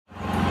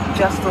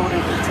just ordered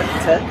a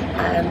tuk-tuk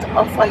and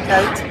off I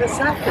go to the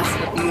circus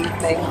for the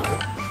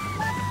evening.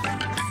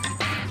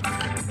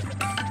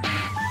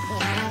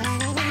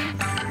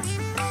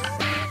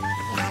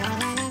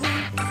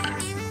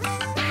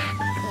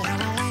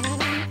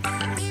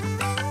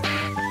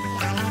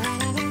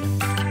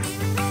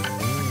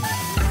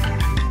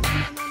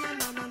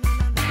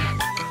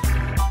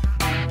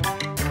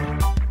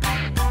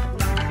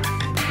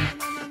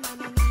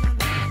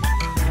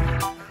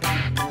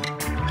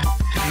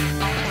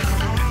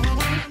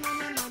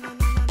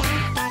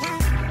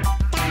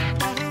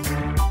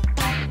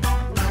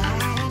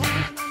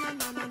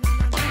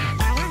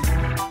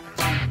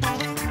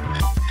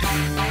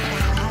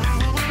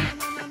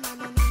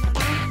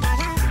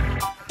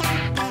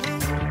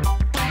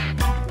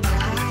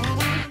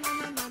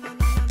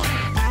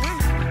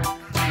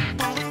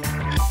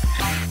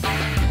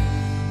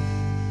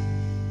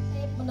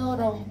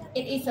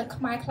 It is a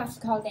Khmer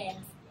classical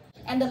dance.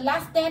 And the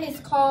last dance is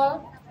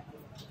called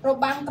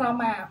Robang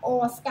Trauma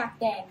or Skat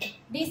dance.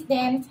 This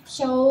dance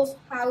shows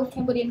how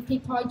Cambodian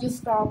people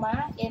use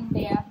trauma in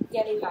their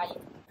daily life.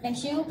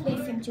 Thank you,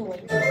 please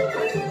enjoy.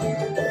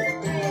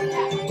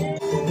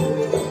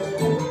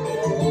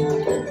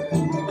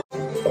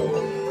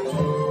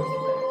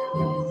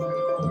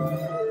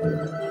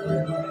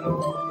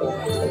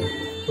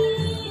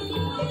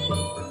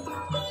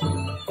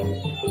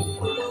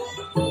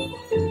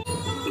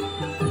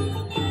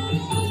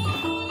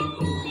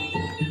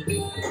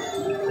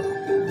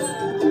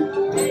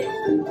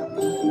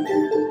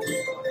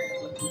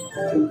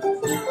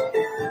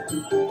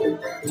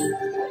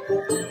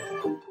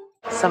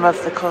 Some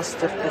of the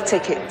cost of the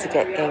ticket to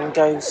get in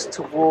goes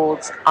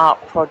towards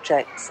art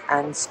projects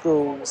and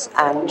schools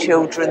and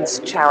children's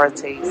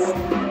charities.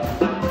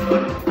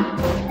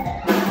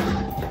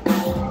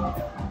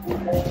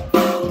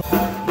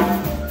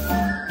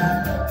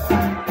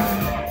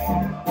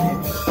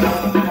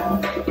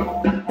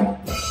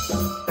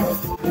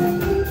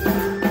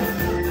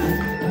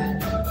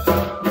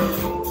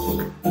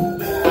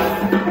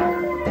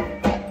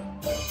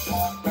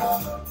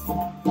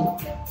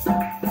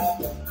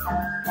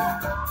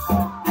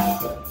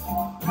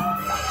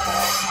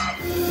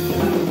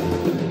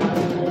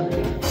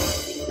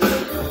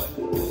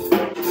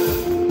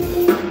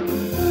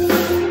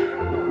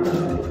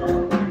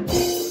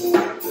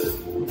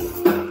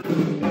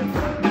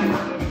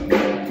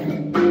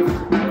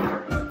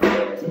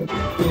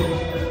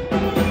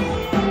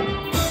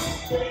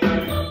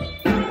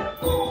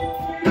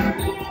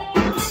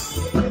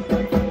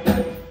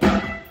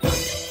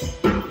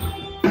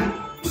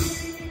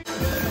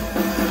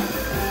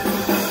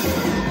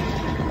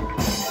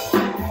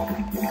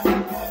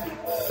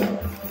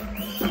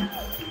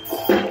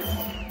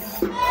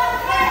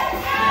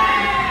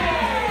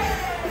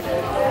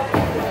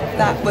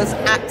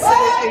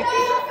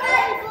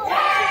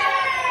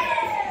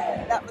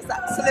 That was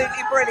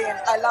absolutely brilliant.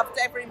 I loved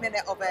every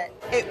minute of it.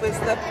 It was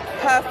the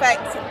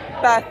perfect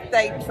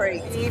birthday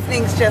treat. The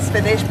evening's just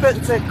finished,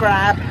 booked a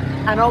grab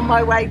and on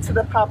my way to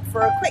the pub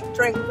for a quick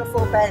drink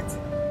before bed.